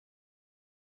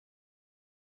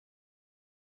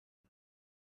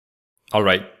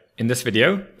Alright, in this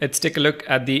video, let's take a look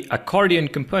at the accordion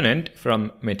component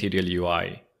from Material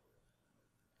UI.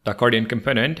 The accordion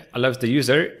component allows the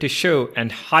user to show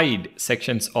and hide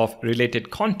sections of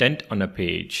related content on a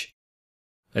page.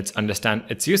 Let's understand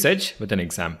its usage with an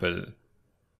example.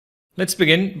 Let's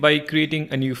begin by creating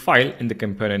a new file in the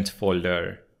components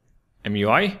folder,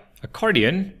 MUI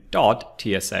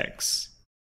Accordion.tsx.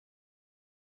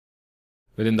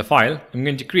 Within the file, I'm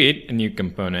going to create a new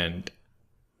component.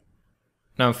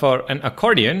 Now for an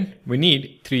accordion, we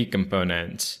need three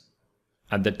components.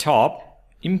 At the top,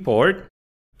 import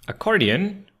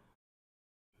accordion,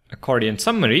 accordion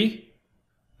summary,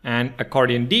 and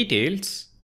accordion details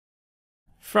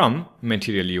from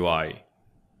Material UI.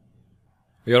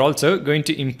 We are also going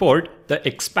to import the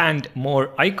expand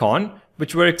more icon,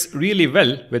 which works really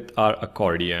well with our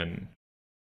accordion.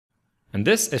 And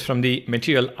this is from the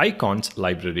Material Icons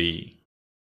library.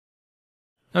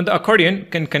 Now the accordion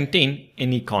can contain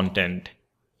any content.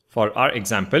 For our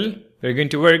example, we're going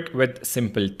to work with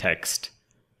simple text.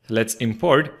 So let's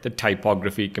import the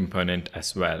typography component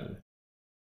as well.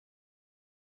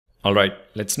 Alright,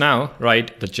 let's now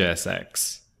write the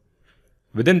JSX.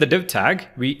 Within the div tag,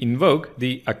 we invoke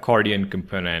the accordion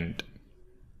component.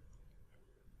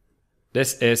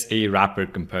 This is a wrapper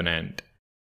component.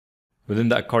 Within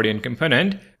the accordion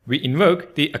component, we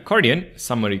invoke the accordion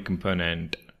summary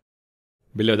component.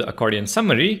 Below the accordion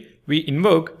summary, we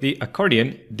invoke the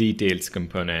accordion details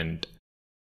component.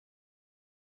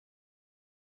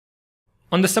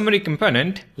 On the summary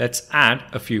component, let's add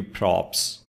a few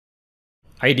props.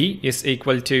 ID is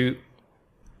equal to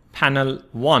panel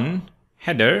 1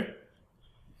 header,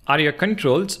 ARIA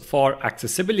controls for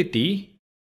accessibility,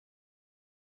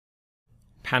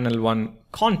 panel 1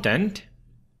 content,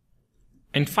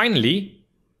 and finally,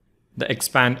 the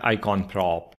expand icon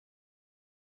prop.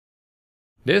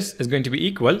 This is going to be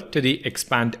equal to the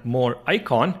expand more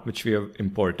icon which we have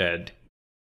imported.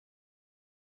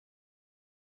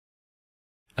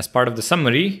 As part of the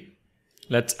summary,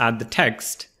 let's add the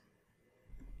text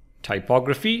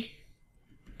typography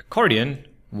accordion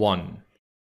 1.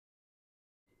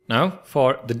 Now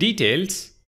for the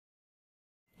details,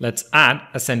 let's add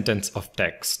a sentence of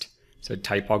text. So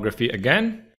typography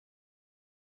again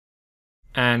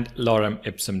and lorem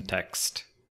ipsum text.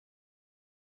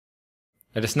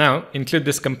 Let us now include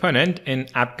this component in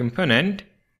app component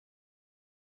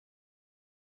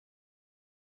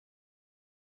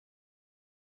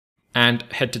and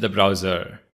head to the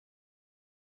browser.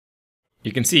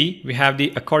 You can see we have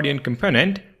the accordion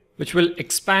component which will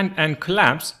expand and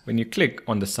collapse when you click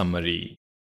on the summary.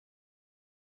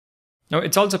 Now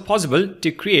it's also possible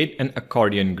to create an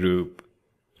accordion group.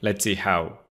 Let's see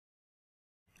how.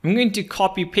 I'm going to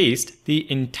copy paste the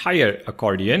entire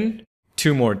accordion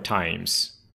 2 more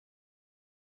times.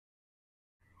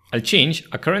 I'll change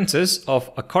occurrences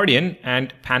of accordion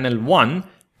and panel 1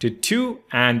 to 2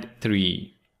 and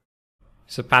 3.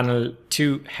 So panel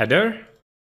 2 header,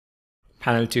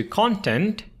 panel 2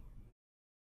 content,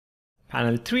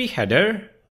 panel 3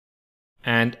 header,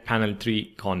 and panel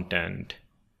 3 content.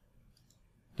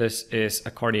 This is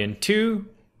accordion 2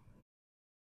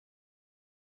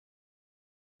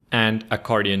 and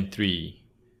accordion 3.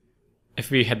 If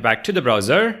we head back to the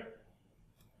browser,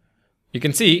 you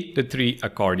can see the 3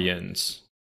 accordions.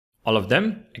 All of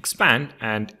them expand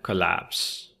and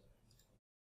collapse.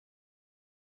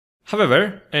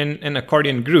 However, in an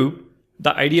accordion group,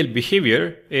 the ideal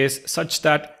behavior is such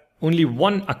that only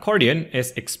one accordion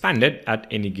is expanded at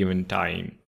any given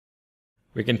time.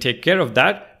 We can take care of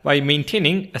that by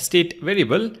maintaining a state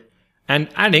variable and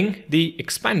adding the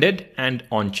expanded and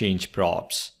onChange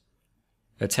props.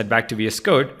 Let's head back to VS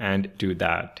Code and do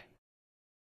that.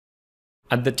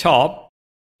 At the top,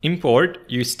 import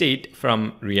useState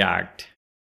from React.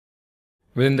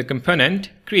 Within the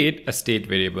component, create a state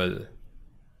variable.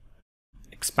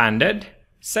 Expanded,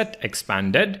 set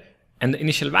expanded, and the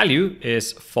initial value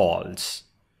is false.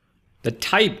 The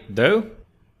type, though,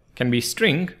 can be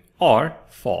string or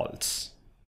false.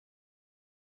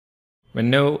 When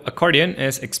no accordion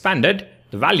is expanded,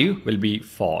 the value will be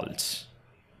false.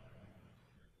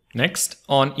 Next,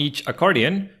 on each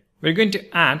accordion, we're going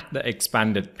to add the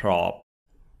expanded prop.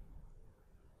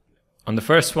 On the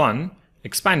first one,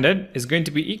 expanded is going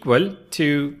to be equal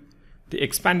to the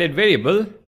expanded variable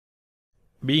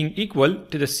being equal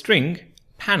to the string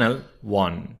panel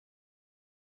 1.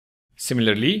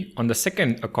 Similarly, on the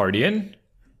second accordion,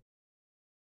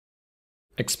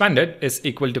 expanded is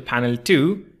equal to panel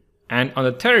 2, and on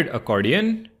the third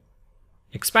accordion,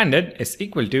 expanded is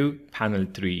equal to panel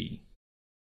 3.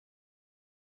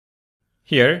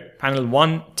 Here, panel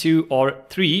 1, 2, or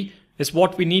 3 is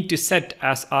what we need to set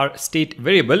as our state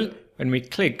variable when we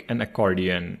click an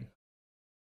accordion.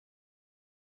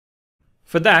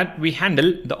 For that, we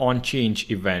handle the onChange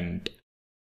event.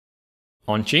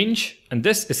 OnChange, and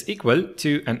this is equal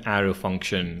to an arrow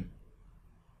function.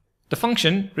 The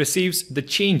function receives the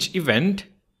change event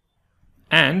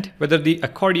and whether the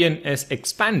accordion is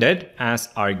expanded as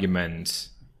arguments.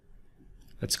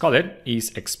 Let's call it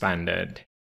isExpanded.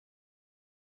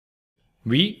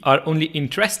 We are only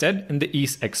interested in the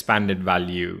isExpanded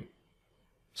value.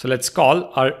 So let's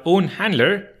call our own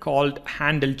handler called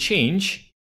handleChange,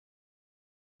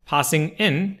 passing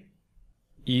in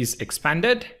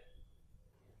isExpanded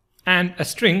and a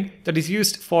string that is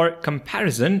used for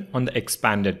comparison on the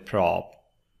expanded prop.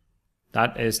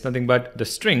 That is nothing but the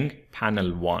string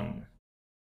panel1.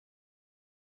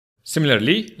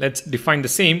 Similarly, let's define the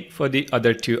same for the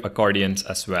other two accordions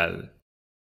as well.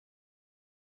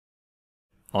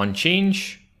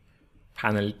 OnChange,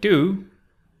 panel2,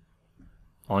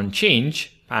 OnChange,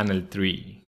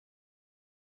 panel3.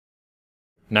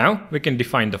 Now we can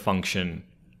define the function.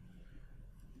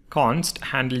 Const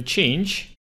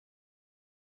handleChange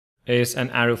is an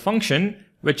arrow function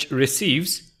which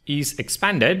receives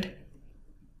isExpanded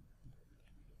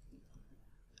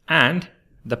and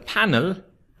the panel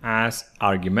as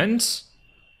arguments,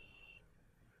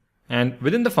 and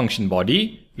within the function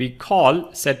body we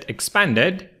call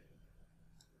setExpanded,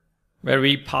 where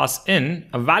we pass in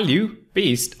a value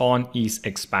based on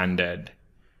isExpanded.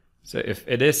 So if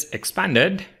it is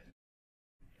expanded,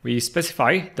 we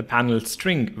specify the panel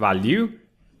string value,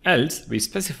 else we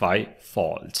specify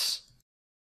false.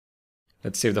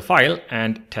 Let's save the file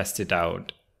and test it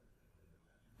out.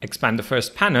 Expand the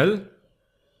first panel,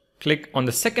 click on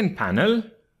the second panel,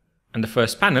 and the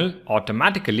first panel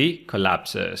automatically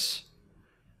collapses.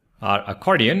 Our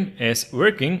accordion is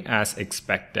working as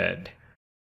expected.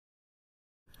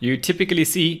 You typically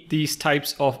see these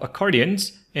types of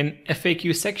accordions in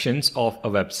FAQ sections of a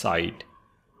website.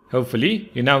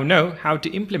 Hopefully, you now know how to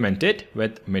implement it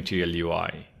with Material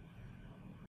UI.